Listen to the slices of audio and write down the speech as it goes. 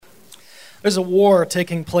There's a war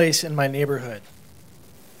taking place in my neighborhood.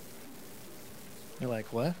 You're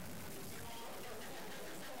like, what?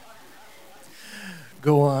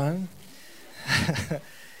 Go on.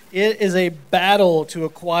 It is a battle to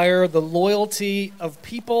acquire the loyalty of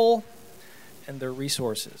people and their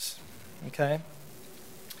resources. Okay?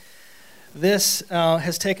 This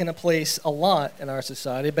has taken place a lot in our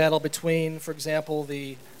society. A battle between, for example,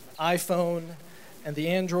 the iPhone and the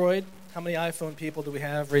Android. How many iPhone people do we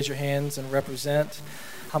have? Raise your hands and represent.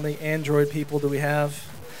 How many Android people do we have?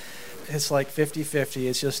 It's like 50-50.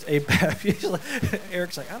 It's just a battle.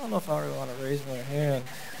 Eric's like, I don't know if I really want to raise my hand.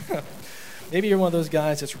 Maybe you're one of those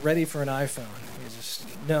guys that's ready for an iPhone. You just,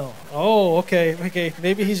 no. Oh, okay.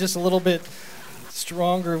 Maybe he's just a little bit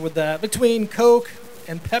stronger with that. Between Coke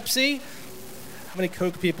and Pepsi, how many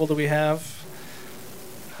Coke people do we have?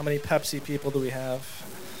 How many Pepsi people do we have?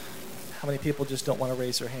 How many people just don't want to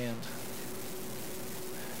raise their hand?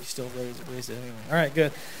 You still raise it anyway. All right,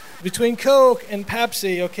 good. Between Coke and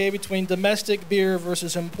Pepsi, okay, between domestic beer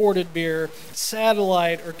versus imported beer,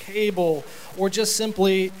 satellite or cable, or just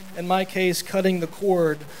simply, in my case, cutting the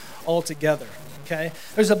cord altogether, okay?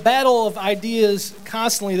 There's a battle of ideas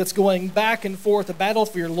constantly that's going back and forth, a battle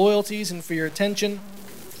for your loyalties and for your attention.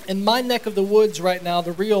 In my neck of the woods right now,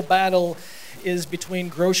 the real battle is between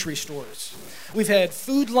grocery stores. We've had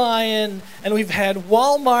Food Lion, and we've had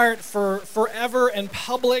Walmart for forever, and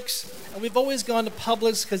Publix. And we've always gone to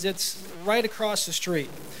Publix because it's right across the street.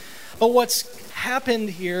 But what's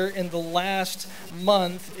happened here in the last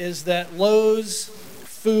month is that Lowe's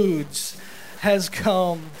Foods has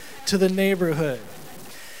come to the neighborhood.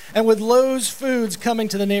 And with Lowe's Foods coming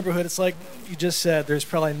to the neighborhood, it's like you just said, there's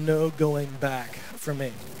probably no going back for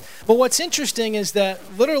me. But what's interesting is that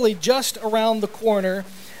literally just around the corner,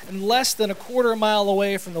 and less than a quarter mile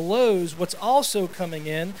away from the Lowe's, what's also coming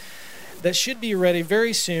in that should be ready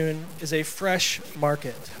very soon is a fresh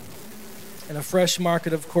market. And a fresh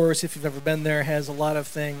market, of course, if you've ever been there, has a lot of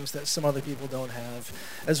things that some other people don't have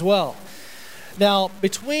as well. Now,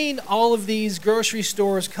 between all of these grocery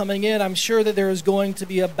stores coming in, I'm sure that there is going to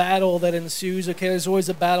be a battle that ensues. Okay, there's always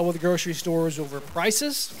a battle with grocery stores over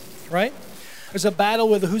prices, right? There's a battle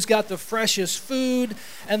with who's got the freshest food.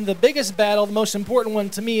 And the biggest battle, the most important one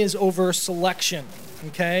to me, is over selection,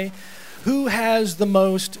 okay? Who has the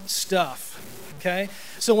most stuff, okay?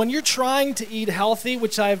 So when you're trying to eat healthy,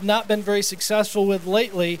 which I have not been very successful with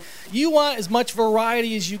lately, you want as much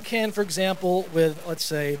variety as you can, for example, with, let's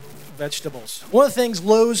say, vegetables. One of the things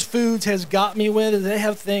Lowe's Foods has got me with is they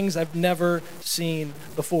have things I've never seen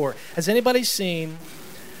before. Has anybody seen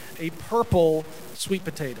a purple sweet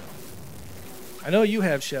potato? I know you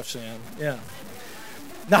have, Chef Sam. Yeah.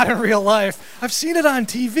 Not in real life. I've seen it on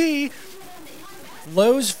TV.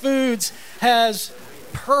 Lowe's Foods has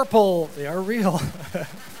purple. They are real.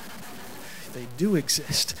 They do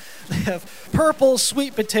exist. They have purple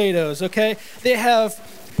sweet potatoes, okay? They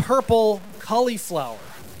have purple cauliflower.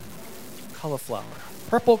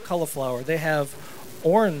 Purple cauliflower. They have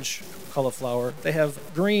orange cauliflower. They have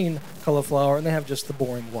green cauliflower. And they have just the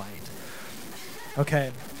boring white.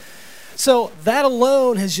 Okay. So that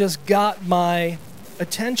alone has just got my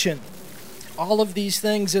attention. All of these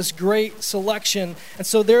things, this great selection. And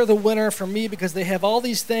so they're the winner for me because they have all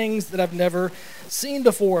these things that I've never seen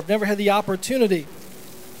before. I've never had the opportunity.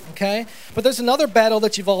 Okay? But there's another battle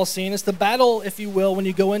that you've all seen. It's the battle, if you will, when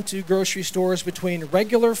you go into grocery stores between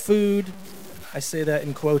regular food, I say that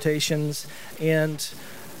in quotations, and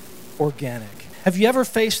organic. Have you ever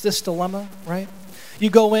faced this dilemma, right? You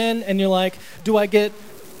go in and you're like, do I get,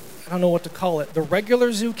 I don't know what to call it, the regular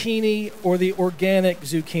zucchini or the organic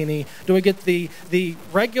zucchini? Do I get the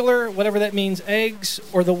regular, whatever that means, eggs,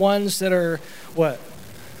 or the ones that are, what,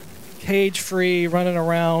 cage-free, running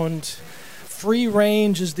around? Free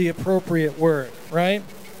range is the appropriate word, right?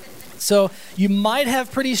 So you might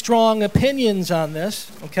have pretty strong opinions on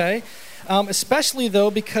this, okay? Especially,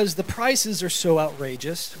 though, because the prices are so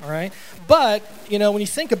outrageous, all right? But, you know, when you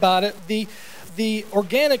think about it, the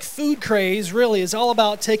organic food craze really is all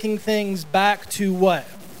about taking things back to what?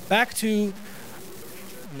 Back to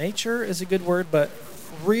nature is a good word, but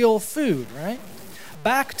real food, right?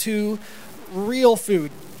 Back to real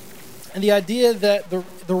food. And the idea that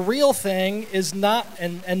the real thing is not,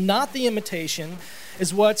 and not the imitation,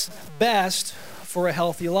 is what's best for a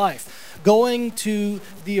healthy life. Going to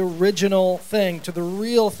the original thing, to the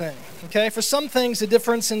real thing, okay? For some things, the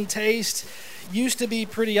difference in taste used to be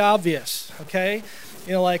pretty obvious, okay?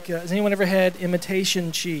 You know, like, has anyone ever had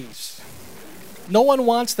imitation cheese? No one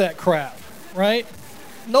wants that crap, right?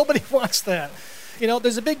 Nobody wants that. You know,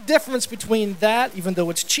 there's a big difference between that, even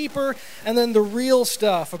though it's cheaper, and then the real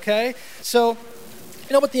stuff, okay? So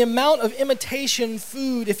But the amount of imitation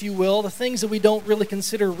food, if you will, the things that we don't really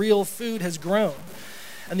consider real food, has grown.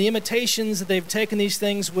 And the imitations that they've taken these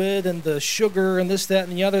things with, and the sugar and this, that,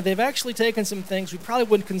 and the other, they've actually taken some things we probably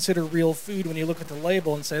wouldn't consider real food when you look at the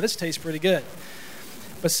label and say, this tastes pretty good.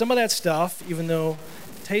 But some of that stuff, even though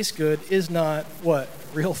it tastes good, is not what?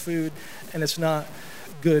 Real food, and it's not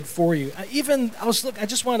good for you. I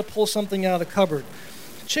just wanted to pull something out of the cupboard.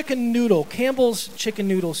 Campbell's chicken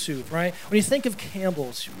noodle soup, right? When you think of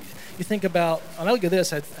Campbell's, you think about, when I look at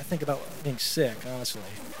this, I think about being sick, honestly,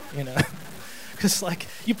 Because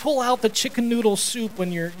you pull out the chicken noodle soup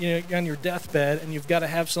when you're on your deathbed, and you've got to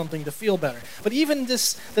have something to feel better. But even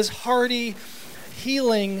this hearty,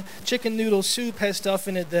 healing chicken noodle soup has stuff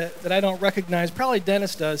in it that I don't recognize. Probably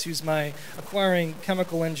Dennis does, who's my acquiring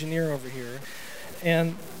chemical engineer over here.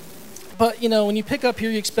 But when you pick up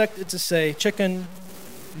here, you expect it to say chicken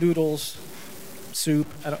noodles, soup,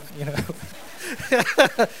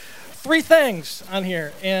 three things on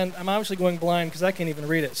here, and I'm obviously going blind because I can't even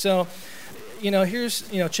read it. So, here's,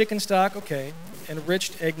 chicken stock, okay,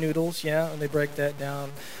 enriched egg noodles, yeah, and they break that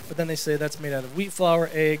down, but then they say that's made out of wheat flour,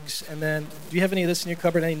 eggs, and then, do you have any of this in your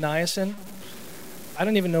cupboard, any niacin? I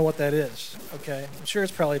don't even know what that is, okay? I'm sure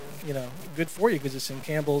it's probably, good for you because it's in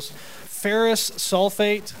Campbell's. Ferrous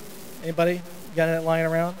sulfate, anybody got that lying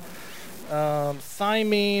around?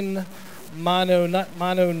 Thiamine,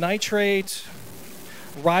 mononitrate,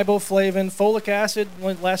 riboflavin, folic acid.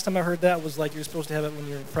 Last time I heard that was you're supposed to have it when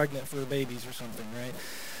you're pregnant for babies or something, right?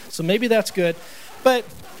 So maybe that's good, but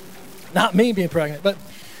not me being pregnant. But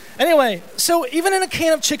anyway, so even in a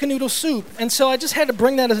can of chicken noodle soup, and so I just had to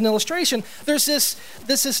bring that as an illustration. There's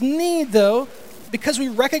this need, though, because we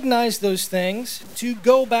recognize those things, to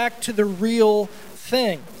go back to the real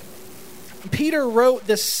thing. Peter wrote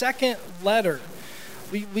this second letter.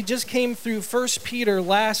 We just came through 1 Peter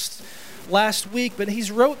last week, but he's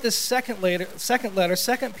wrote this second letter,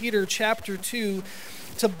 2 Peter chapter 2,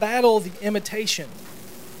 to battle the imitation,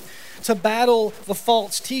 to battle the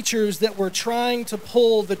false teachers that were trying to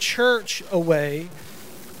pull the church away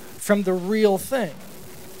from the real thing,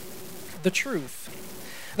 the truth.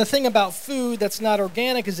 The thing about food that's not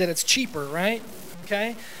organic is that it's cheaper, right?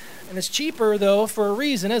 Okay? And it's cheaper, though, for a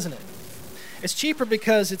reason, isn't it? It's cheaper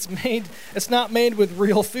because it's not made with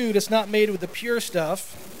real food. It's not made with the pure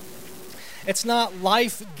stuff. It's not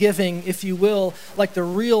life-giving, if you will, like the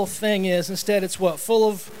real thing is. Instead, it's full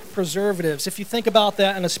of preservatives. If you think about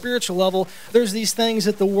that on a spiritual level, there's these things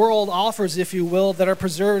that the world offers, if you will, that are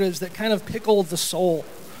preservatives that kind of pickle the soul.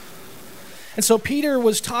 And so Peter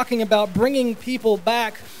was talking about bringing people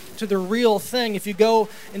back to the real thing. If you go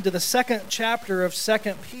into the second chapter of 2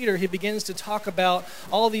 Peter, he begins to talk about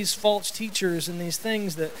all these false teachers and these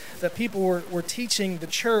things that people were teaching the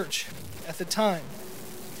church at the time.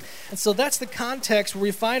 And so that's the context where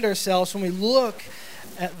we find ourselves when we look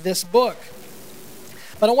at this book.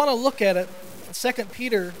 But I want to look at it, 2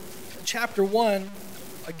 Peter chapter 1.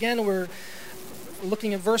 Again, we're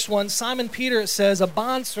looking at verse 1. Simon Peter, it says, a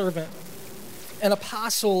bondservant, an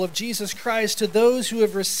apostle of Jesus Christ, to those who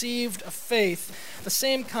have received a faith, the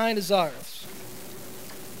same kind as ours.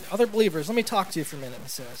 Other believers, let me talk to you for a minute, it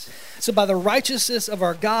says. So by the righteousness of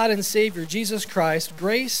our God and Savior, Jesus Christ,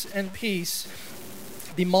 grace and peace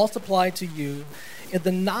be multiplied to you in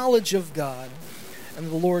the knowledge of God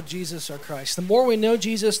and the Lord Jesus our Christ. The more we know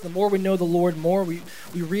Jesus, the more we know the Lord, more we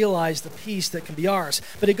realize the peace that can be ours.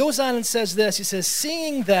 But it goes on and says this. He says,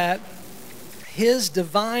 seeing that his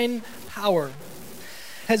divine power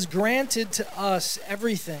has granted to us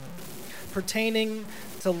everything pertaining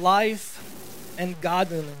to life and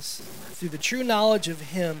godliness through the true knowledge of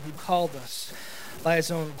him who called us by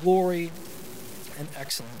his own glory and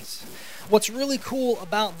excellence. What's really cool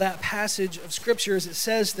about that passage of Scripture is it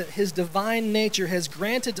says that his divine nature has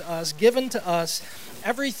granted to us, given to us,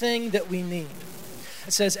 everything that we need.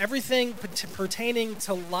 It says everything pertaining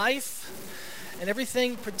to life and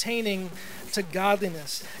everything pertaining to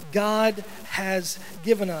godliness. God has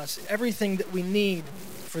given us everything that we need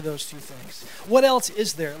for those two things. What else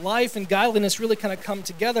is there? Life and godliness really kind of come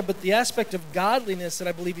together, but the aspect of godliness that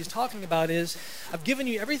I believe he's talking about is, I've given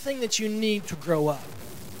you everything that you need to grow up.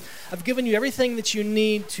 I've given you everything that you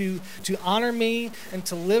need to honor me and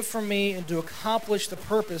to live for me and to accomplish the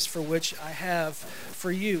purpose for which I have for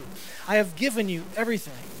you. I have given you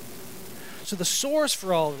everything. So the source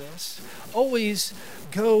for all of this always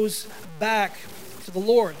goes back to the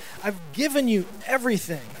Lord. I've given you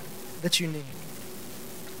everything that you need.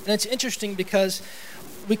 And it's interesting because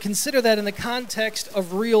we consider that in the context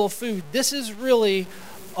of real food. This is really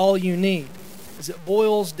all you need, as it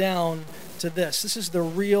boils down to this. This is the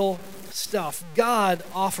real stuff. God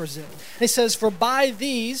offers it. And he says, for by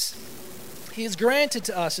these he has granted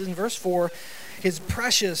to us, in verse 4, his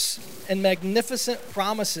precious and magnificent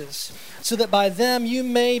promises, so that by them you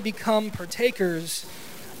may become partakers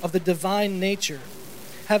of the divine nature,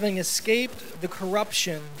 having escaped the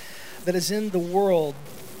corruption that is in the world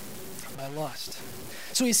by lust.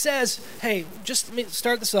 So he says, hey, just let me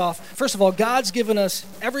start this off. First of all, God's given us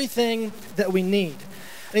everything that we need.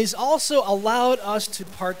 And he's also allowed us to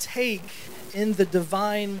partake in the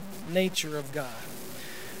divine nature of God.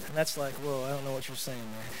 And that's like, whoa, I don't know what you're saying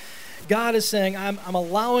there. God is saying, I'm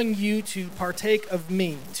allowing you to partake of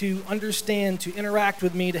me, to understand, to interact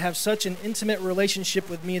with me, to have such an intimate relationship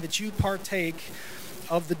with me that you partake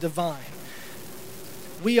of the divine.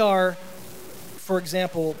 We are, for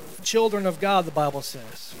example, children of God, the Bible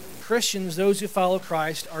says. Christians, those who follow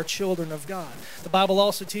Christ, are children of God. The Bible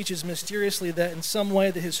also teaches mysteriously that in some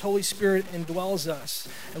way that his Holy Spirit indwells us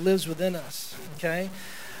and lives within us, okay?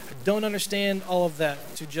 I don't understand all of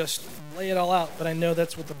that to just lay it all out, but I know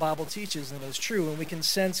that's what the Bible teaches, and it is true, and we can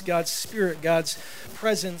sense God's Spirit, God's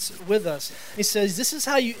presence with us. He says, this is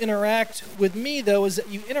how you interact with me, though, is that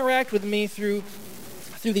you interact with me through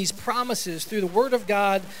these promises, through the Word of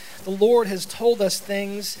God. The Lord has told us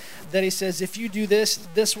things that he says, if you do this,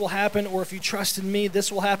 this will happen, or if you trust in me,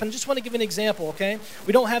 this will happen. I just want to give an example, okay?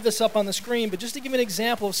 We don't have this up on the screen, but just to give an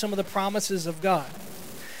example of some of the promises of God.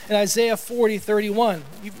 In Isaiah 40:31,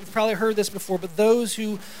 you've probably heard this before, but those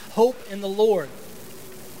who hope in the Lord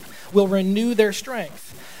will renew their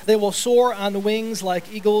strength. They will soar on wings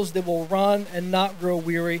like eagles. They will run and not grow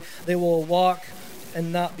weary. They will walk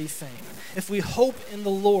and not be faint. If we hope in the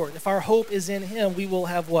Lord, if our hope is in him, we will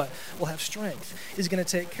have what? We'll have strength. He's going to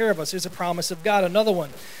take care of us. There's a promise of God. Another one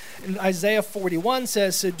in Isaiah 41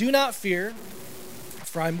 says, so do not fear,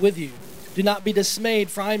 for I'm with you. Do not be dismayed,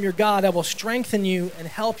 for I am your God. I will strengthen you and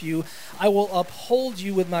help you. I will uphold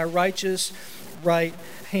you with my righteous right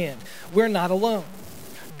hand. We're not alone.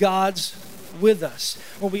 God's with us.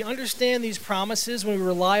 When we understand these promises, when we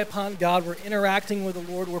rely upon God, we're interacting with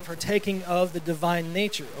the Lord, we're partaking of the divine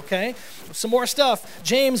nature, okay? Some more stuff.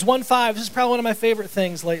 James 1:5, this is probably one of my favorite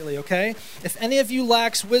things lately, okay? If any of you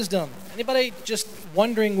lacks wisdom, anybody just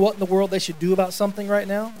wondering what in the world they should do about something right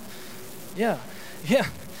now? Yeah,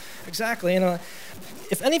 exactly. And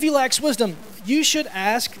if any of you lacks wisdom, you should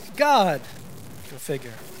ask God, go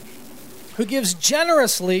figure, who gives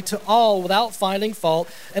generously to all without finding fault,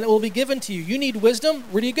 and it will be given to you. You need wisdom?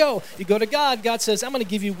 Where do you go? You go to God. God says, I'm going to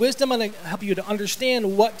give you wisdom. I'm going to help you to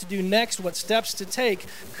understand what to do next, what steps to take.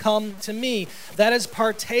 Come to me. That is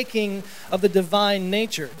partaking of the divine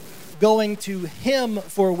nature, going to him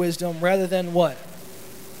for wisdom rather than what?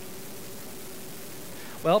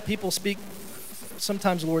 Well, people speak,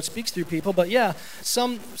 sometimes the Lord speaks through people, but yeah,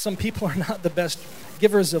 some people are not the best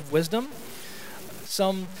givers of wisdom.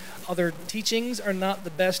 Some other teachings are not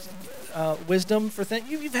the best wisdom for things.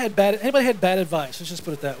 You've had anybody had bad advice? Let's just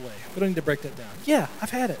put it that way. We don't need to break that down. Yeah,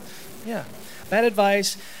 I've had it. Yeah. Bad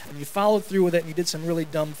advice, and you followed through with it, and you did some really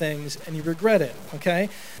dumb things, and you regret it, okay?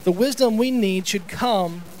 The wisdom we need should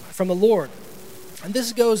come from the Lord. And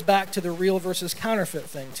this goes back to the real versus counterfeit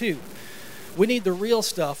thing, too. We need the real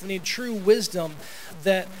stuff. We need true wisdom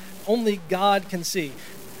that only God can see.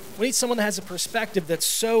 We need someone that has a perspective that's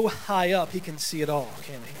so high up, he can see it all,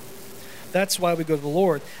 can't he? That's why we go to the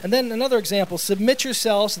Lord. And then another example, submit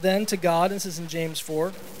yourselves then to God. This is in James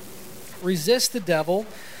 4. Resist the devil,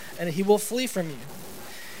 and he will flee from you.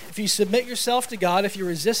 If you submit yourself to God, if you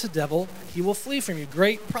resist the devil, he will flee from you.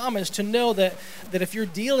 Great promise to know that if you're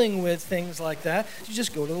dealing with things like that, you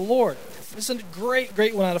just go to the Lord. This is a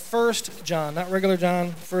great one out of 1 John, not regular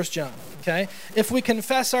John, 1 John, okay? If we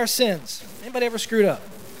confess our sins, anybody ever screwed up?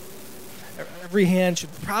 Every hand should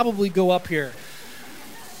probably go up here.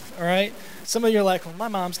 All right? Some of you are like, well, my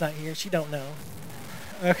mom's not here. She don't know.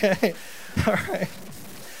 Okay? All right.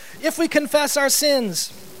 If we confess our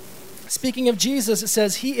sins, speaking of Jesus, it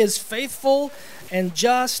says he is faithful and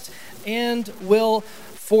just and will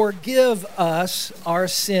forgive us our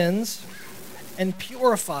sins and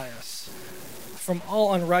purify us from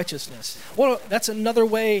all unrighteousness. Well, that's another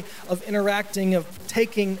way of interacting, of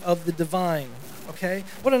taking of the divine. Okay?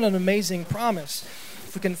 What an amazing promise.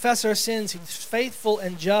 If we confess our sins, he's faithful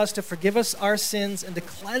and just to forgive us our sins and to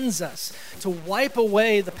cleanse us, to wipe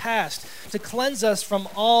away the past, to cleanse us from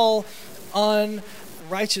all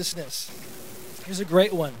unrighteousness. Here's a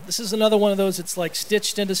great one. This is another one of those that's like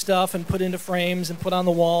stitched into stuff and put into frames and put on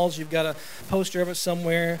the walls. You've got a poster of it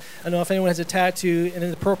somewhere. I don't know if anyone has a tattoo in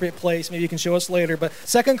an appropriate place. Maybe you can show us later. But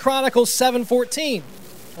 2 Chronicles 7:14,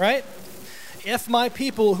 right? If my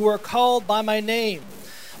people who are called by my name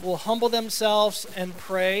will humble themselves and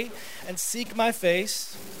pray and seek my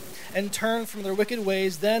face and turn from their wicked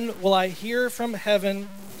ways, then will I hear from heaven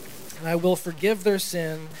and I will forgive their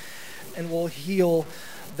sin and will heal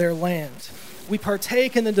their land. We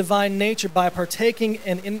partake in the divine nature by partaking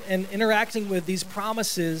and interacting with these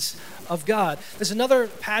promises of God. There's another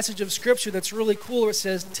passage of Scripture that's really cool where it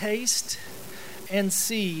says, taste and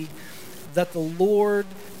see that the Lord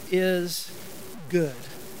is good.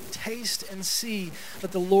 Taste and see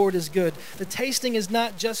that the Lord is good. The tasting is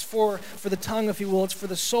not just for the tongue, if you will. It's for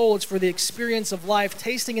the soul. It's for the experience of life.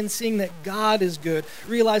 Tasting and seeing that God is good.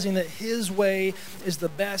 Realizing that His way is the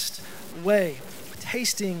best way.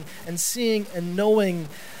 Tasting and seeing and knowing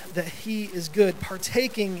that He is good.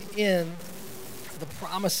 Partaking in the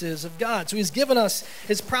promises of God. So He's given us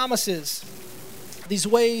His promises. These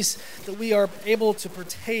ways that we are able to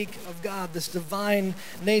partake of God, this divine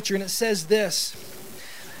nature. And it says this,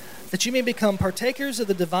 that you may become partakers of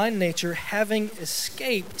the divine nature, having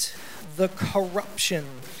escaped the corruption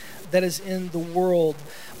that is in the world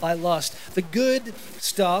by lust. The good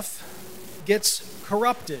stuff gets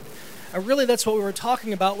corrupted. And really, that's what we were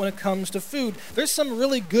talking about when it comes to food. There's some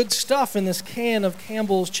really good stuff in this can of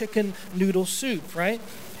Campbell's chicken noodle soup, right?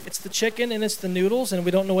 It's the chicken and it's the noodles, and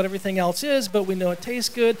we don't know what everything else is, but we know it tastes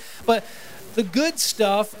good. But the good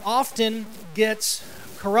stuff often gets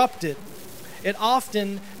corrupted. It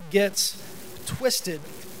often gets twisted,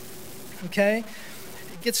 okay?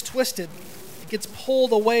 It gets twisted. It gets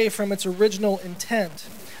pulled away from its original intent.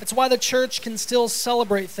 That's why the church can still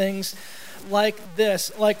celebrate things like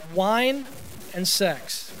this, like wine and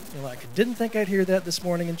sex. You're like, I didn't think I'd hear that this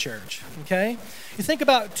morning in church, okay? You think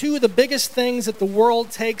about two of the biggest things that the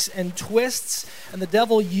world takes and twists and the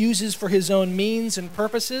devil uses for his own means and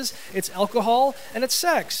purposes. It's alcohol and it's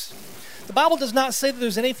sex. The Bible does not say that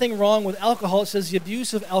there's anything wrong with alcohol. It says the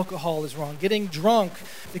abuse of alcohol is wrong. Getting drunk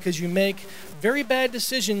because you make very bad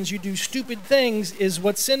decisions, you do stupid things, is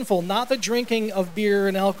what's sinful. Not the drinking of beer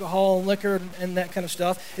and alcohol and liquor and that kind of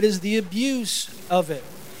stuff. It is the abuse of it.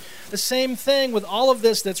 The same thing with all of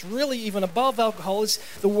this that's really even above alcohol is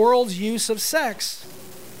the world's use of sex.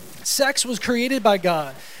 Sex was created by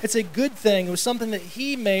God. It's a good thing. It was something that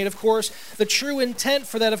He made. Of course, the true intent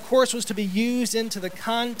for that, of course, was to be used into the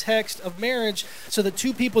context of marriage so that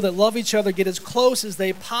two people that love each other get as close as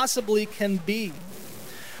they possibly can be.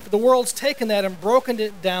 But the world's taken that and broken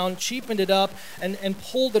it down, cheapened it up, and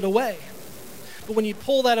pulled it away. But when you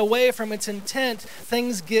pull that away from its intent,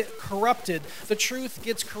 things get corrupted. The truth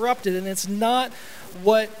gets corrupted, and it's not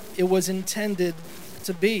what it was intended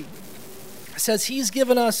to be. It says He's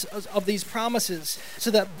given us of these promises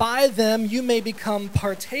so that by them you may become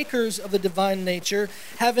partakers of the divine nature,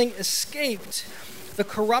 having escaped the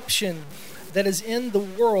corruption that is in the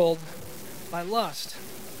world by lust.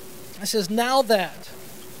 It says, now that,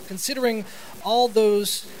 considering all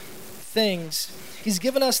those things, He's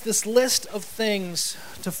given us this list of things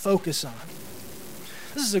to focus on.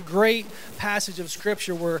 This is a great passage of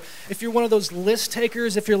Scripture where if you're one of those list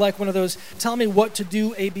takers, if you're like one of those tell me what to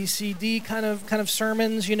do, A, B, C, D kind of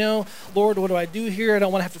sermons, you know, Lord, what do I do here? I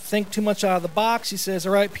don't want to have to think too much out of the box. He says,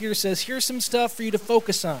 all right, Peter says, here's some stuff for you to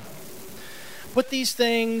focus on. Put these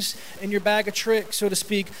things in your bag of tricks, so to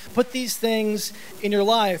speak. Put these things in your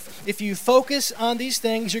life. If you focus on these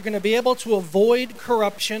things, you're going to be able to avoid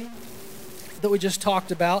corruption that we just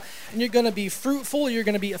talked about, and you're going to be fruitful, you're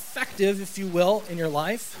going to be effective, if you will, in your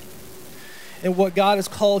life and what God has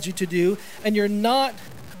called you to do, and you're not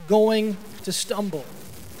going to stumble.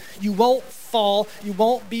 You won't fall, you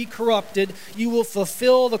won't be corrupted, you will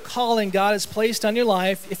fulfill the calling God has placed on your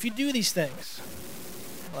life if you do these things.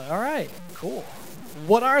 Well, all right, cool.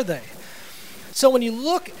 What are they? So when you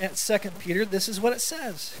look at 2 Peter, this is what it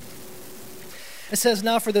says. It says,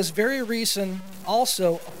 now for this very reason,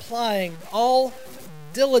 also applying all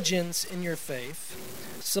diligence in your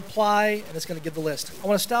faith, supply, and it's going to give the list. I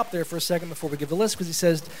want to stop there for a second before we give the list because he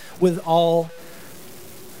says, with all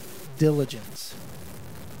diligence.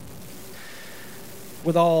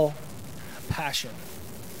 With all passion.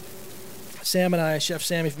 Sam and I, Chef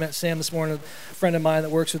Sam, if you've met Sam this morning, a friend of mine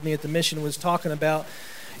that works with me at the mission, was talking about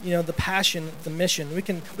the passion, the mission. We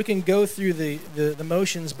can go through the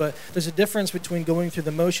motions, but there's a difference between going through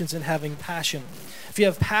the motions and having passion. If you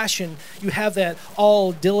have passion, you have that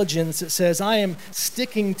all diligence that says, I am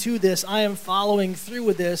sticking to this, I am following through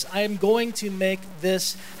with this, I am going to make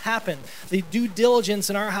this happen. The due diligence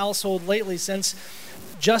in our household lately, since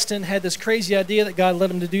Justin had this crazy idea that God led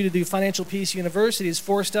him to do Financial Peace University, has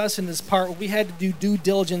forced us in this part where we had to do due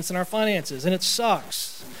diligence in our finances, and it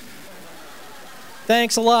sucks.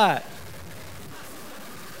 Thanks a lot.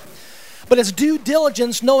 But it's due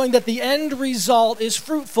diligence knowing that the end result is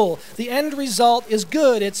fruitful. The end result is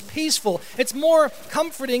good. It's peaceful. It's more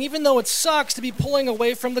comforting, even though it sucks to be pulling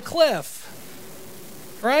away from the cliff.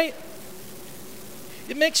 Right?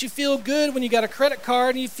 It makes you feel good when you got a credit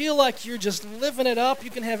card and you feel like you're just living it up. You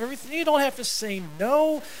can have everything. You don't have to say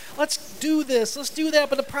no. Let's do this. Let's do that.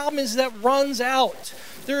 But the problem is that runs out.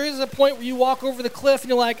 There is a point where you walk over the cliff and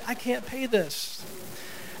you're like, I can't pay this.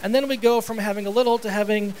 And then we go from having a little to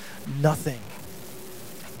having nothing.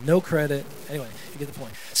 No credit. Anyway, you get the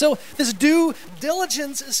point. So this due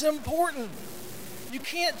diligence is important. You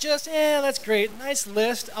can't just, that's great. Nice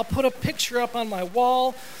list. I'll put a picture up on my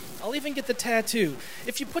wall. I'll even get the tattoo.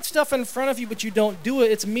 If you put stuff in front of you but you don't do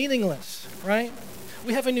it, it's meaningless, right?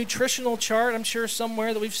 We have a nutritional chart, I'm sure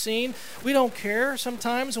somewhere that we've seen. We don't care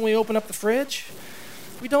sometimes when we open up the fridge.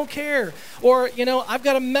 We don't care. Or, I've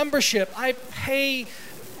got a membership. I pay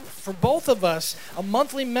for both of us a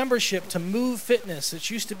monthly membership to Move Fitness.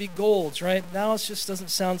 It used to be Gold's, right? Now it just doesn't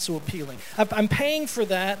sound so appealing. I'm paying for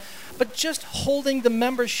that, but just holding the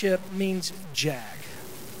membership means jag.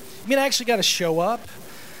 I actually got to show up.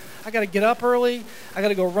 I got to get up early. I got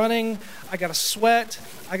to go running. I got to sweat.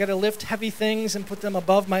 I got to lift heavy things and put them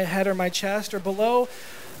above my head or my chest or below.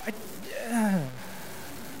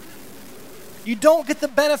 You don't get the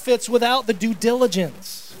benefits without the due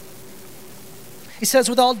diligence. He says,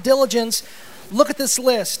 with all diligence, look at this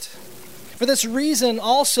list. For this reason,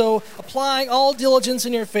 also, applying all diligence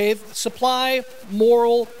in your faith, supply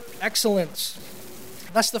moral excellence.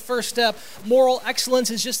 That's the first step. Moral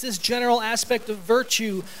excellence is just this general aspect of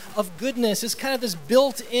virtue, of goodness. It's kind of this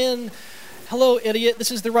built-in, hello, idiot,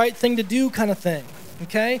 this is the right thing to do kind of thing,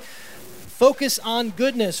 okay? Focus on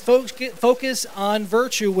goodness. Focus on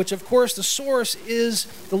virtue, which, of course, the source is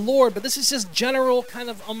the Lord. But this is just general kind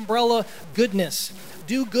of umbrella goodness.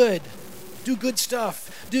 Do good. Do good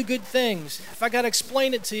stuff. Do good things. If I got to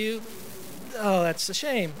explain it to you, that's a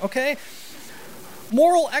shame, okay?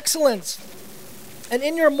 Moral excellence. And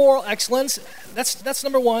in your moral excellence, that's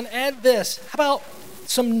number one. Add this. How about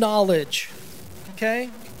some knowledge? Okay?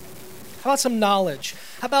 How about some knowledge?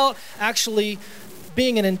 How about actually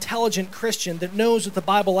being an intelligent Christian that knows what the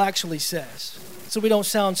Bible actually says, so we don't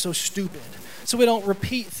sound so stupid, so we don't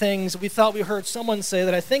repeat things that we thought we heard someone say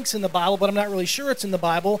that I think's in the Bible, but I'm not really sure it's in the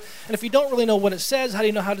Bible. And if you don't really know what it says, how do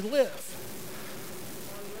you know how to live?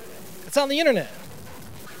 It's on the internet.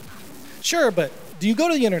 Sure, but do you go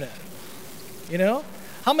to the internet?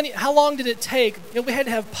 How long did it take? We had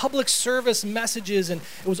to have public service messages, and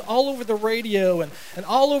it was all over the radio and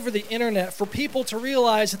all over the internet for people to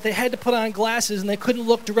realize that they had to put on glasses and they couldn't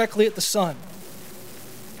look directly at the sun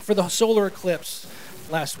for the solar eclipse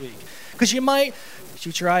last week. Because you might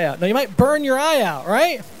shoot your eye out. No, you might burn your eye out,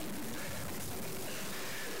 right?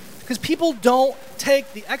 Because people don't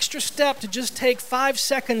take the extra step to just take 5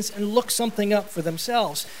 seconds and look something up for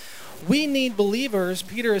themselves. We need believers,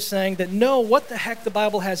 Peter is saying, that know what the heck the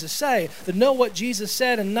Bible has to say, that know what Jesus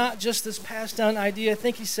said and not just this passed down idea. I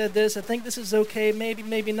think he said this. I think this is okay.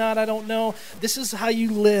 Maybe not. I don't know. This is how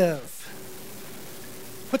you live.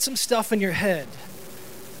 Put some stuff in your head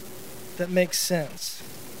that makes sense.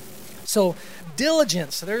 So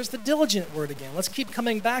diligence. There's the diligent word again. Let's keep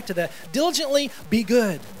coming back to that. Diligently be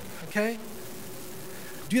good. Okay?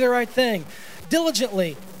 Do the right thing.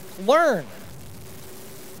 Diligently learn.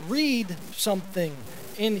 Read something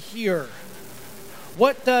in here.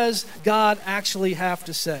 What does God actually have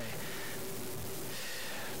to say?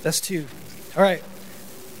 That's 2. All right.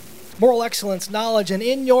 Moral excellence, knowledge, and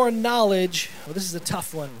in your knowledge, this is a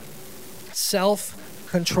tough one,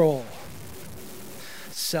 self-control.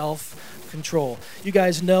 Self-control. You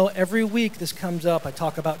guys know every week this comes up, I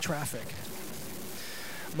talk about traffic.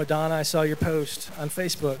 Madonna, I saw your post on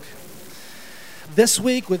Facebook. This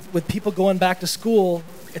week, with people going back to school,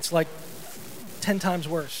 it's like 10 times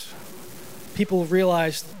worse. People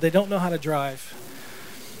realize they don't know how to drive.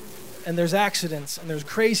 And there's accidents and there's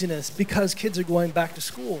craziness because kids are going back to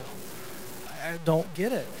school. I don't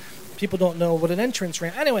get it. People don't know what an entrance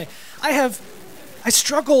ramp. Anyway, I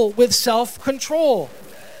struggle with self-control.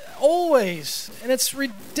 Always. And it's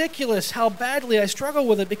ridiculous how badly I struggle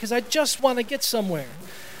with it because I just want to get somewhere.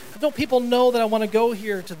 Don't people know that I want to go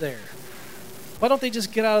here to there? Why don't they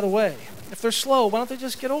just get out of the way? If they're slow, why don't they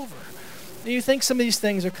just get over? You think some of these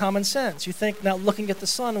things are common sense. You think not looking at the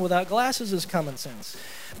sun without glasses is common sense.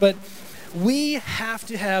 But we have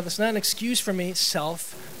to have, it's not an excuse for me,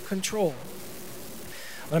 self-control.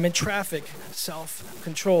 When I'm in traffic,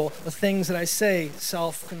 self-control. The things that I say,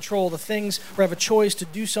 self-control. The things where I have a choice to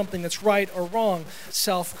do something that's right or wrong,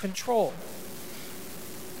 self-control.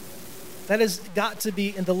 That has got to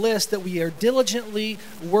be in the list that we are diligently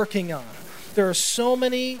working on. There are so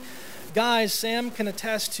many guys, Sam can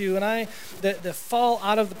attest to, and that fall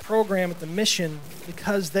out of the program at the mission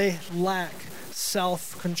because they lack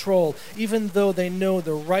self-control. Even though they know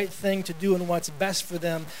the right thing to do and what's best for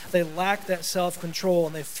them, they lack that self-control,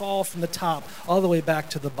 and they fall from the top all the way back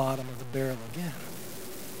to the bottom of the barrel again.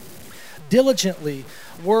 Diligently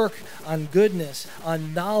work on goodness,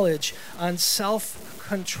 on knowledge, on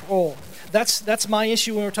self-control. That's my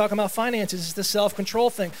issue when we're talking about finances, is the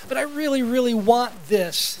self-control thing. But I really, really want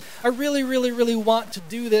this. I really, really, really want to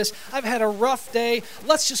do this. I've had a rough day.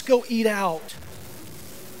 Let's just go eat out.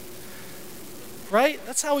 Right?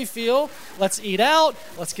 That's how we feel. Let's eat out.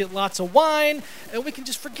 Let's get lots of wine. And we can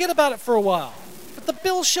just forget about it for a while. But the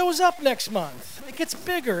bill shows up next month. It gets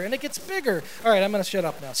bigger and it gets bigger. All right, I'm going to shut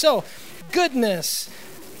up now. So, goodness,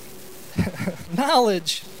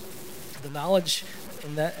 knowledge. The knowledge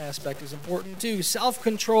in that aspect is important too.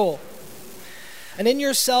 Self-control. And in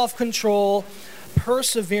your self-control,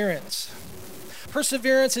 perseverance.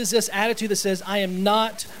 Perseverance is this attitude that says, I am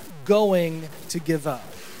not going to give up.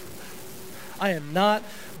 I am not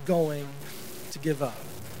going to give up.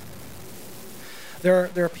 There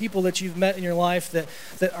are people that you've met in your life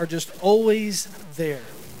that are just always there,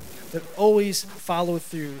 that always follow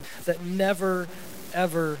through, that never,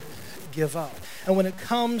 ever give up. And when it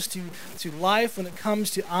comes to life, when it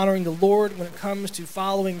comes to honoring the Lord, when it comes to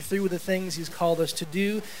following through with the things He's called us to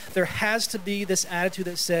do, there has to be this attitude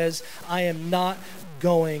that says, I am not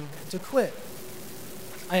going to quit.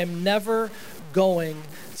 I am never going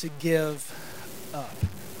to give up.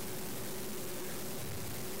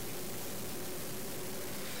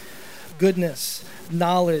 Goodness,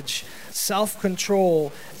 knowledge,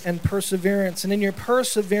 self-control, and perseverance. And in your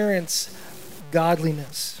perseverance,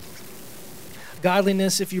 godliness.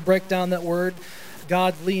 Godliness, if you break down that word,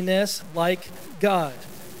 godliness, like God.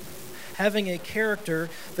 Having a character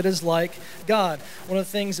that is like God. One of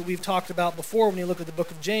the things that we've talked about before when you look at the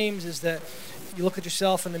book of James is that you look at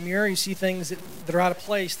yourself in the mirror, you see things that are out of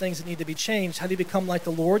place, things that need to be changed. How do you become like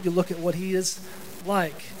the Lord? You look at what He is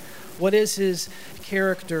like. What is His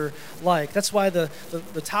character like? That's why the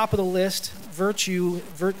top of the list,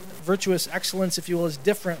 virtuous excellence, if you will, is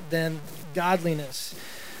different than godliness.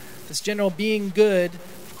 This general being good,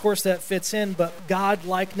 of course that fits in, but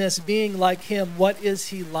God-likeness, being like Him, what is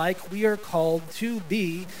He like? We are called to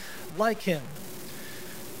be like Him.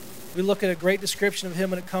 We look at a great description of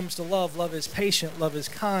Him when it comes to love. Love is patient, love is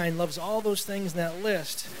kind, love is all those things in that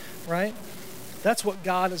list, right? That's what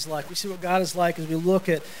God is like. We see what God is like as we look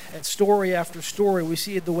at story after story. We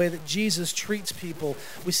see the way that Jesus treats people.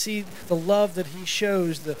 We see the love that He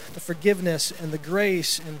shows, the forgiveness and the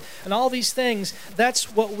grace and all these things.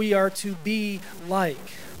 That's what we are to be like.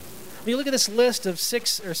 When you look at this list of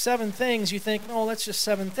 6 or 7 things, you think, oh, that's just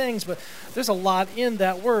 7 things. But there's a lot in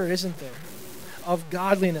that word, isn't there? Of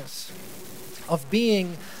godliness, of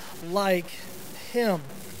being like Him.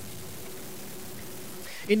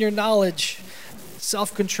 In your knowledge,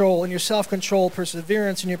 self-control. In your self-control,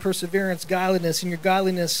 perseverance. In your perseverance, godliness. In your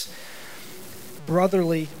godliness,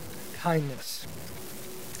 brotherly kindness.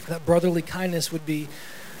 That brotherly kindness would be,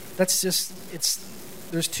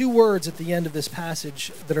 there's 2 words at the end of this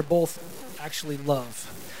passage that are both actually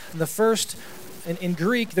love. And the first, in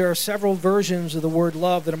Greek, there are several versions of the word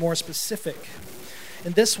love that are more specific.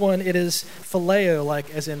 In this one, it is phileo, like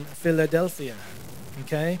as in Philadelphia.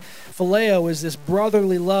 Okay? Phileo is this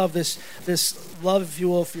brotherly love, this love, if you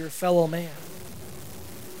will, for your fellow man.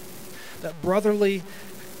 That brotherly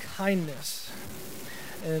kindness.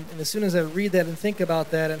 And as soon as I read that and think about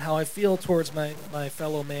that and how I feel towards my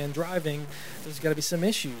fellow man driving, there's got to be some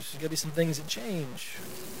issues. There's got to be some things that change.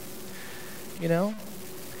 You know?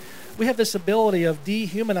 We have this ability of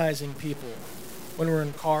dehumanizing people when we're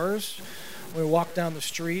in cars. When we walk down the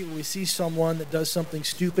street, we see someone that does something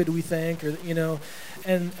stupid, we think, or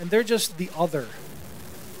and they're just the other,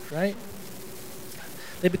 right?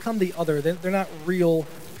 They become the other. They're not real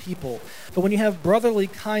people. But when you have brotherly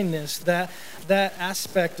kindness, that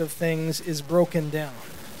aspect of things is broken down.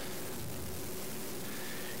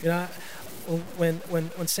 You know,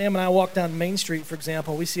 when Sam and I walk down Main Street, for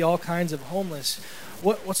example, we see all kinds of homeless.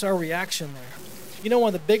 What's our reaction there? You know,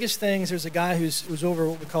 one of the biggest things, there's a guy who's over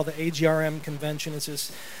what we call the AGRM convention.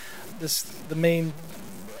 It's the main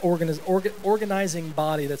organizing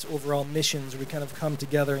body that's over all missions. We kind of come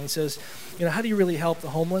together, and he says, you know, how do you really help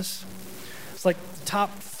the homeless? It's like the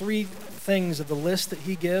top 3 things of the list that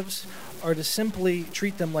he gives are to simply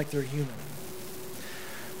treat them like they're human.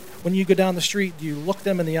 When you go down the street, do you look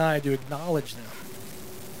them in the eye? Do you acknowledge them?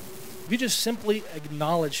 You just simply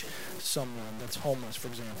acknowledge someone that's homeless, for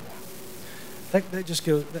example.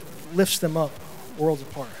 That lifts them up worlds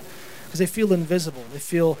apart. Because they feel invisible. They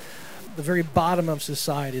feel the very bottom of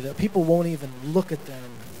society, that people won't even look at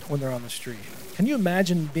them when they're on the street. Can you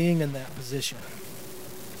imagine being in that position?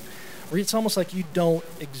 Where it's almost like you don't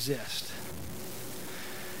exist.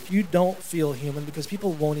 You don't feel human because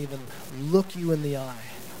people won't even look you in the eye,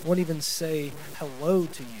 won't even say hello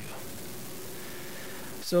to you.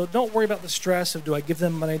 So don't worry about the stress of, do I give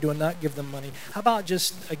them money, do I not give them money? How about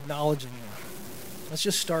just acknowledging them? Let's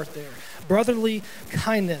just start there. Brotherly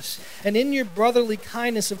kindness. And in your brotherly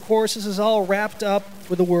kindness, of course, this is all wrapped up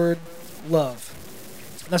with the word love.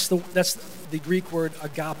 That's the Greek word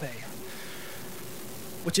agape,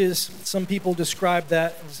 which is, some people describe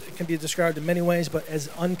that, it can be described in many ways, but as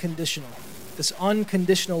unconditional. This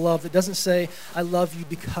unconditional love that doesn't say, I love you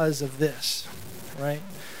because of this, right?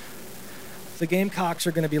 The Gamecocks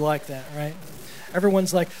are going to be like that, right?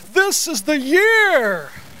 Everyone's like, this is the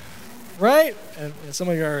year, right? And some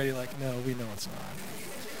of you are already like, no, we know it's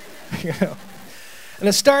not. You know? And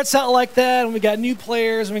it starts out like that, and we got new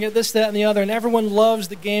players, and we got this, that, and the other, and everyone loves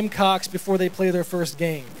the Gamecocks before they play their first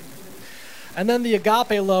game. And then the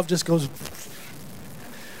agape love just goes,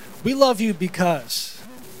 we love you because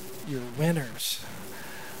you're winners.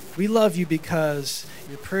 We love you because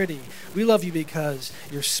you're pretty. We love you because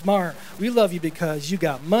you're smart. We love you because you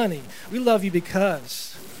got money. We love you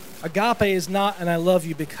because. Agape is not an I love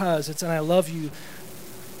you because, it's an I love you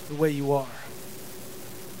the way you are.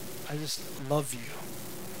 I just love you.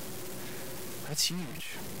 That's huge.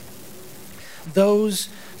 Those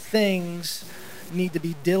things need to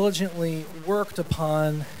be diligently worked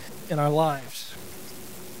upon in our lives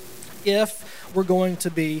if we're going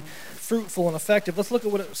to be fruitful and effective. Let's look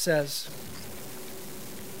at what it says.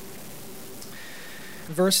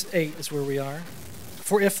 Verse 8 is where we are.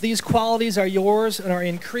 For if these qualities are yours and are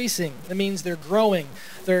increasing, that means they're growing,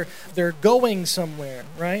 they're going somewhere,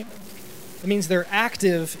 right? It means they're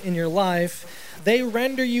active in your life. They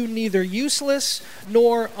render you neither useless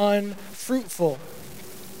nor unfruitful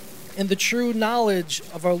in the true knowledge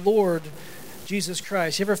of our Lord Jesus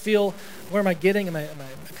Christ. You ever feel, where am I getting? Am I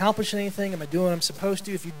accomplishing anything? Am I doing what I'm supposed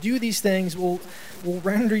to? If you do these things, will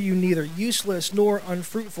render you neither useless nor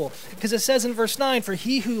unfruitful. Because it says in verse 9, for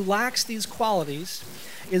he who lacks these qualities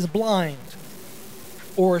is blind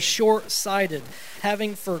or short-sighted,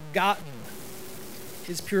 having forgotten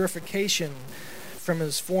his purification from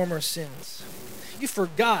his former sins. You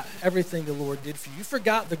forgot everything the Lord did for you. You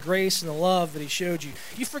forgot the grace and the love that he showed you.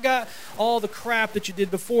 You forgot all the crap that you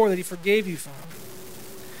did before that he forgave you from.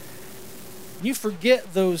 You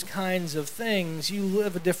forget those kinds of things. You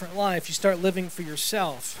live a different life. You start living for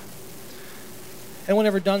yourself. Anyone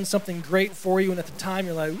ever done something great for you, and at the time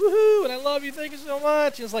you're like, woohoo, and I love you, thank you so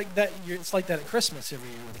much. It's like that. It's like that at Christmas every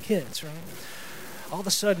year with the kids, right? All of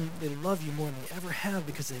a sudden, they love you more than they ever have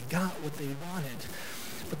because they got what they wanted.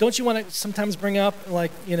 But don't you want to sometimes bring up,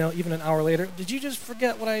 like, even an hour later, did you just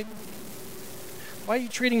forget why are you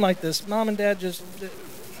treating like this? Mom and Dad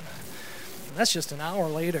that's just an hour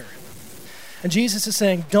later. And Jesus is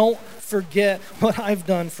saying, don't forget what I've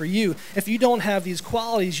done for you. If you don't have these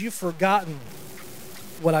qualities, you've forgotten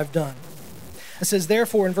what I've done. It says,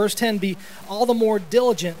 therefore, in verse 10, be all the more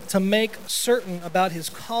diligent to make certain about his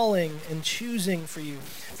calling and choosing for you.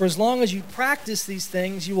 For as long as you practice these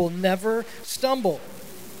things, you will never stumble.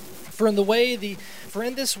 For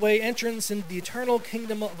in this way, entrance into the eternal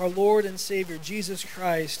kingdom of our Lord and Savior, Jesus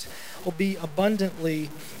Christ, will be abundantly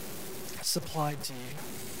supplied to you.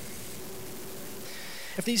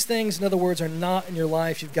 If these things, in other words, are not in your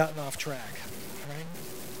life, you've gotten off track, right?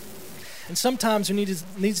 And sometimes there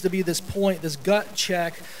needs to be this point, this gut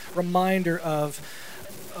check reminder of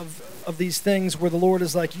these things where the Lord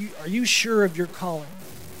is like, are you sure of your calling?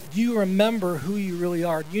 Do you remember who you really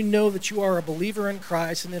are? Do you know that you are a believer in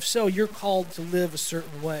Christ? And if so, you're called to live a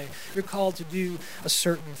certain way. You're called to do a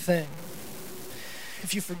certain thing.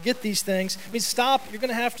 If you forget these things, stop. You're going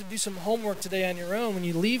to have to do some homework today on your own when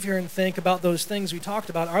you leave here and think about those things we talked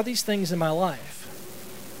about. Are these things in my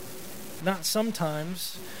life? Not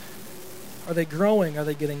sometimes. Are they growing? Are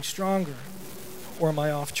they getting stronger? Or am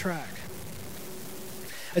I off track?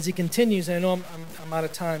 As he continues, and I know I'm out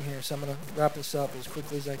of time here, so I'm going to wrap this up as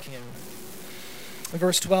quickly as I can. In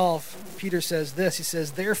verse 12, Peter says this. He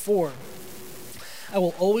says, therefore, I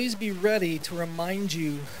will always be ready to remind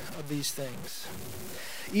you of these things,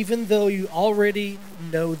 even though you already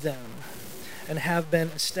know them and have been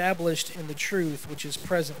established in the truth which is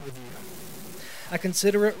present with you. I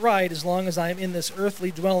consider it right, as long as I am in this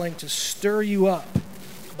earthly dwelling, to stir you up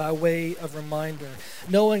by way of reminder,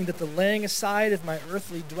 knowing that the laying aside of my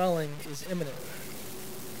earthly dwelling is imminent,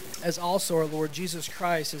 as also our Lord Jesus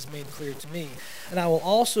Christ has made clear to me. And I will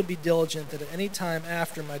also be diligent that at any time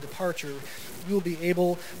after my departure, you will be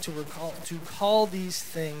able to call these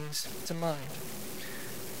things to mind.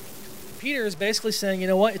 Peter is basically saying, you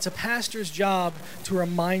know what? It's a pastor's job to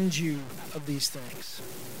remind you of these things.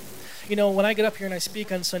 You know, when I get up here and I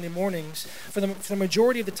speak on Sunday mornings, for the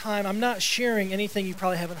majority of the time, I'm not sharing anything you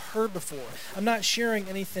probably haven't heard before. I'm not sharing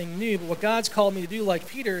anything new. But what God's called me to do, like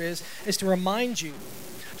Peter is to remind you,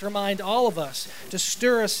 to remind all of us, to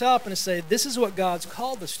stir us up and to say, this is what God's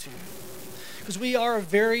called us to. Because we are a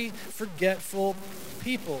very forgetful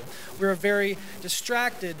people. We're a very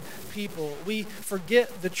distracted people. We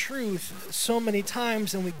forget the truth so many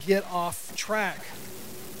times and we get off track.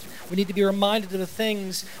 We need to be reminded of the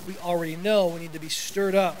things we already know. We need to be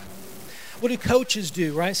stirred up. What do coaches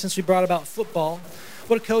do, right? Since we brought about football,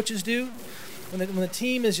 what do coaches do? When the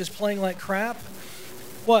team is just playing like crap,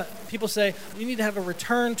 what? People say, you need to have a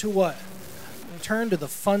return to what? Return to the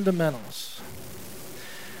fundamentals.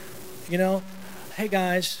 You know, hey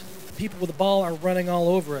guys, the people with the ball are running all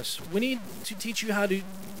over us. We need to teach you how to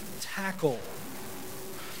tackle,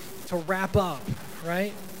 to wrap up,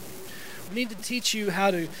 right? We need to teach you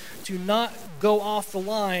how to not go off the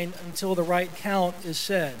line until the right count is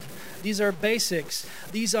said. These are basics.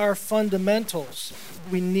 These are fundamentals.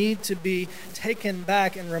 We need to be taken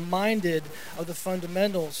back and reminded of the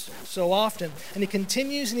fundamentals so often. And he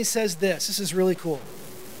continues and he says this. This is really cool.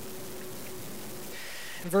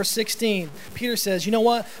 In verse 16, Peter says, you know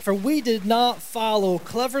what? For we did not follow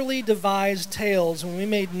cleverly devised tales when we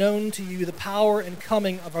made known to you the power and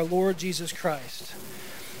coming of our Lord Jesus Christ.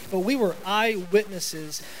 But we were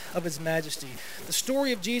eyewitnesses of his majesty. The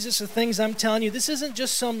story of Jesus, the things I'm telling you, this isn't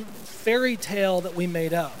just some fairy tale that we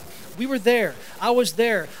made up. We were there. I was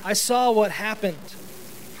there. I saw what happened.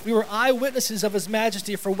 We were eyewitnesses of his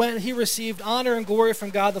majesty, for when he received honor and glory from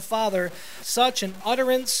God the Father, such an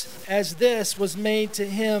utterance as this was made to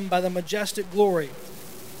him by the majestic glory.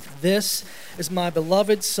 This is my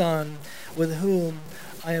beloved Son, with whom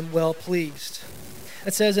I am well pleased.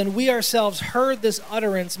 It says, and we ourselves heard this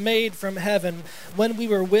utterance made from heaven when we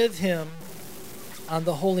were with him on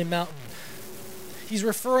the holy mountain. He's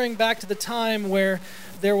referring back to the time where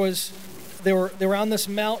they were on this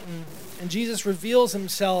mountain, and Jesus reveals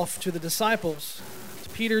himself to the disciples, to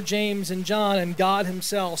Peter, James, and John, and God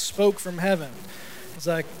himself spoke from heaven. He's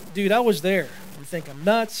like, dude, I was there. You think I'm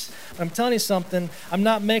nuts? But I'm telling you something. I'm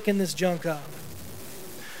not making this junk up.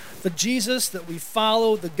 The Jesus that we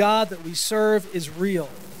follow, the God that we serve is real.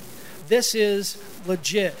 This is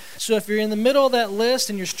legit. So if you're in the middle of that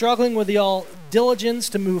list and you're struggling with the diligence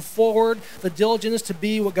to move forward, the diligence to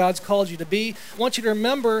be what God's called you to be, I want you to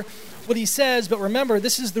remember what he says, but remember,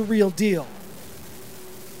 this is the real deal.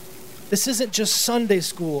 This isn't just Sunday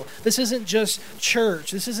school. This isn't just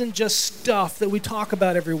church. This isn't just stuff that we talk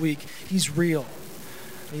about every week. He's real.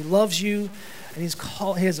 And he loves you, and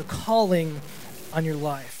he has a calling on your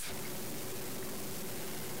life.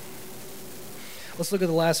 Let's look at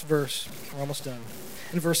the last verse. We're almost done.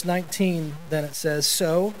 In verse 19, then it says,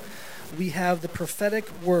 so we have the prophetic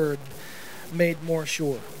word made more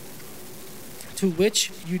sure, to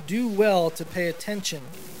which you do well to pay attention,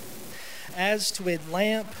 as to a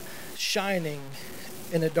lamp shining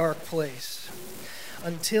in a dark place,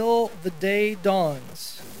 until the day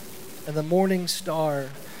dawns and the morning star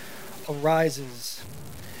arises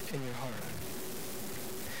in your heart.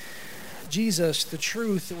 Jesus, the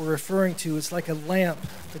truth that we're referring to, is like a lamp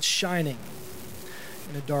that's shining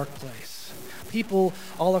in a dark place. People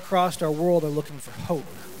all across our world are looking for hope.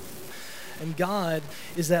 And God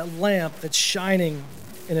is that lamp that's shining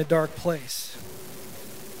in a dark place.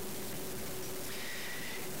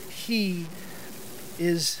 He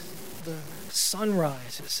is the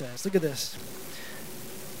sunrise, it says. Look at this.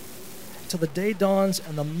 Till the day dawns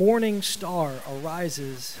and the morning star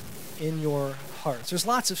arises in your hearts. There's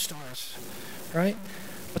lots of stars, right?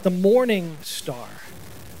 But the morning star,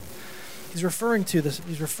 he's referring to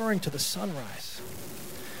the sunrise.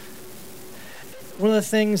 One of the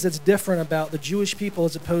things that's different about the Jewish people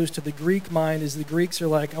as opposed to the Greek mind is the Greeks are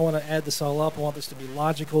like, I want to add this all up. I want this to be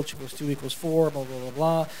logical. 2 + 2 = 4, blah, blah, blah,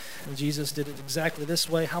 blah. And Jesus did it exactly this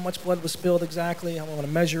way. How much blood was spilled exactly? I want to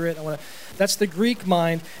measure it. That's the Greek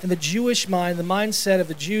mind. And the Jewish mind, the mindset of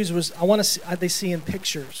the Jews was, they see in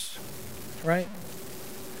pictures, right?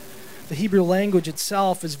 The Hebrew language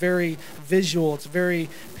itself is very visual. It's very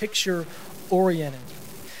picture-oriented.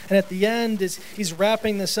 And at the end, he's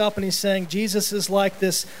wrapping this up and he's saying Jesus is like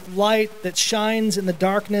this light that shines in the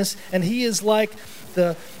darkness, and he is like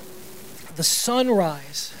the the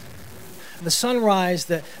sunrise. The sunrise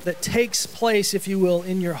that takes place, if you will,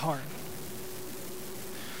 in your heart.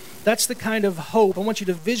 That's the kind of hope. I want you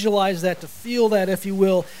to visualize that, to feel that, if you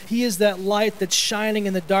will. He is that light that's shining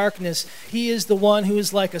in the darkness. He is the one who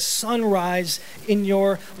is like a sunrise in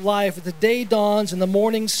your life. The day dawns and the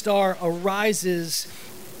morning star arises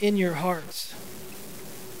in your hearts.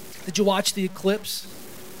 Did you watch the eclipse?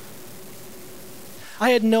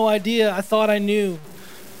 I had no idea. I thought I knew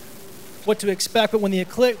what to expect, but when the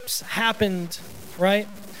eclipse happened, right,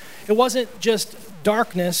 it wasn't just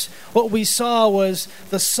darkness. What we saw was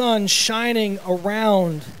the sun shining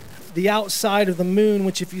around the outside of the moon,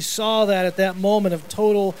 which if you saw that at that moment of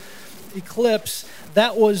total eclipse,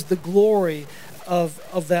 that was the glory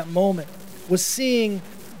of that moment, was seeing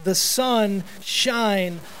the sun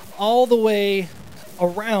shine all the way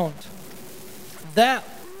around. That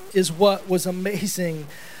is what was amazing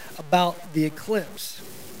about the eclipse.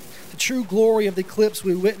 The true glory of the eclipse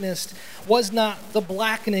we witnessed was not the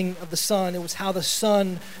blackening of the sun, it was how the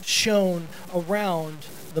sun shone around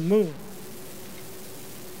the moon.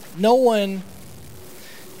 No one,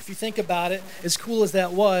 if you think about it, as cool as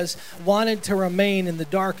that was, wanted to remain in the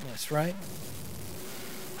darkness, right?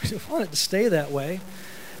 We wanted to stay that way.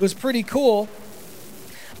 It was pretty cool,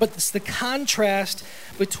 but it's the contrast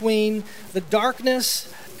between the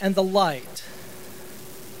darkness and the light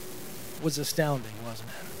was astounding, wasn't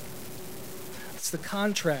it? It's the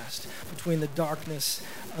contrast between the darkness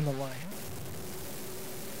and the light.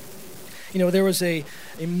 You know, there was a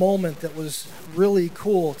moment that was really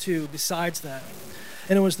cool, too, besides that.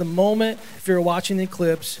 And it was the moment, if you were watching the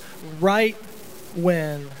eclipse, right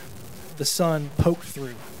when the sun poked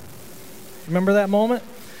through. Remember that moment?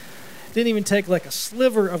 It didn't even take like a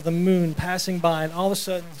sliver of the moon passing by, and all of a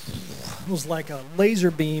sudden, it was like a laser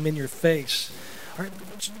beam in your face. All right,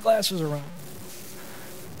 put your glasses around.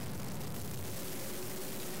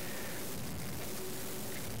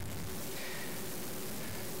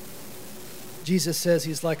 Jesus says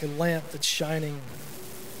he's like a lamp that's shining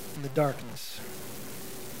in the darkness.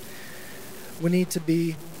 We need to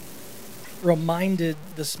be reminded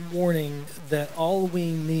this morning that all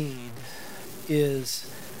we need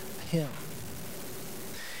is him.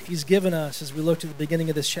 He's given us, as we looked at the beginning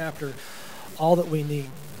of this chapter, all that we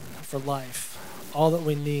need for life, all that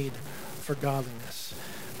we need for godliness.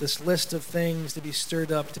 This list of things to be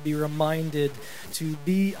stirred up, to be reminded, to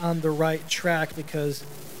be on the right track, because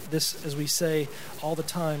this, as we say all the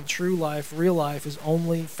time, true life, real life is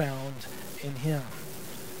only found in him.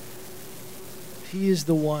 He is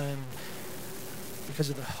the one, because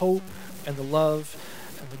of the hope and the love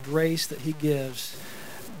and the grace that he gives,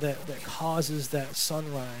 that causes that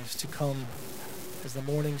sunrise to come as the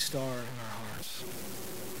morning star in our hearts.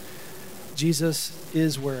 Jesus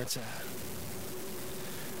is where it's at.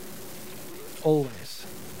 Always.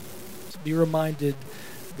 So be reminded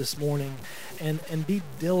this morning and be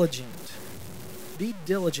diligent. Be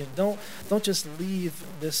diligent. Don't just leave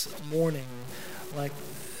this morning like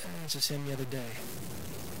it's just in the other day.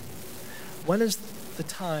 When is the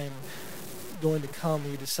time going to come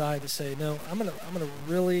where you decide to say, no, I'm gonna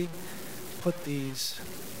really put these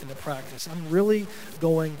into practice. I'm really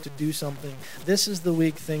going to do something. This is the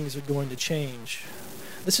week things are going to change.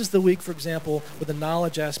 This is the week, for example, with the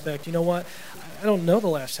knowledge aspect. You know what? I don't know the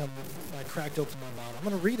last time I cracked open my Bible. I'm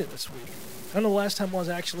going to read it this week. I don't know the last time was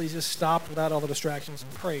actually just stopped without all the distractions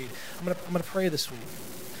and prayed. I'm going to pray this week.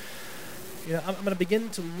 You know, I'm going to begin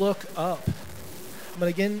to look up. I'm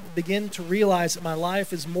going to begin to realize that my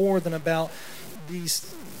life is more than about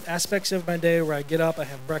these aspects of my day where I get up, I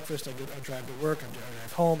have breakfast, I drive to work, I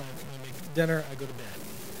drive home, I make dinner, I go to bed.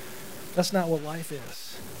 That's not what life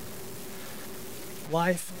is.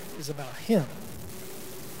 Life is about him.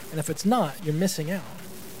 And if it's not, you're missing out.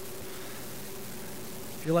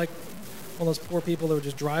 If you're like one of those poor people that were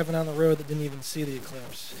just driving down the road that didn't even see the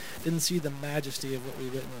eclipse, didn't see the majesty of what we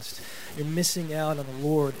witnessed, you're missing out on the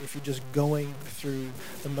Lord if you're just going through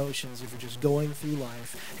the motions, if you're just going through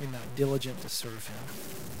life, and you're not diligent to serve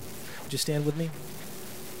him. Would you stand with me?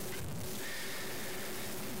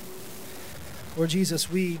 Lord Jesus,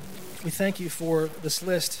 we thank you for this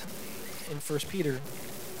list in 1 Peter,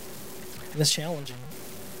 and it's challenging.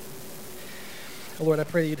 Oh Lord, I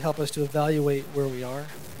pray that you'd help us to evaluate where we are,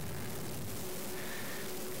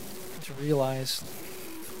 to realize,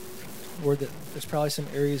 Lord, that there's probably some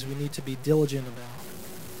areas we need to be diligent about.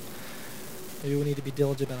 Maybe we need to be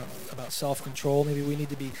diligent about self-control. Maybe we need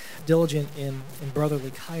to be diligent in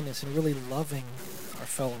brotherly kindness and really loving our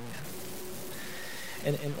fellow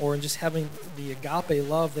man. Or in just having the agape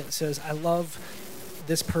love that says, I love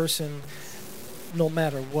this person no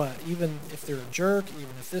matter what. Even if they're a jerk,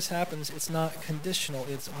 even if this happens, it's not conditional,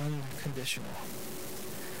 it's unconditional.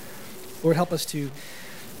 Lord, help us to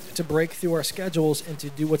break through our schedules and to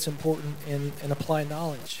do what's important and apply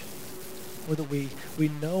knowledge. Lord, that we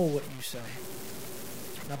know what you say.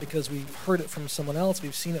 Not because we've heard it from someone else,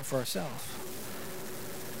 we've seen it for ourselves.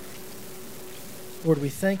 Lord, we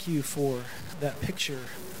thank you for that picture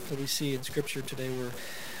that we see in Scripture today where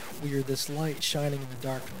we are this light shining in the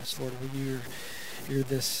darkness. Lord, you're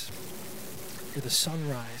the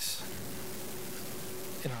sunrise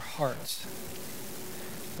in our hearts.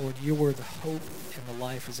 Lord, you're where the hope and the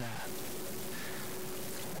life is at.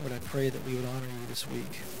 Lord, I pray that we would honor you this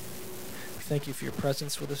week. Thank you for your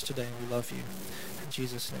presence with us today, and we love you. In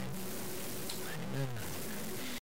Jesus' name, amen.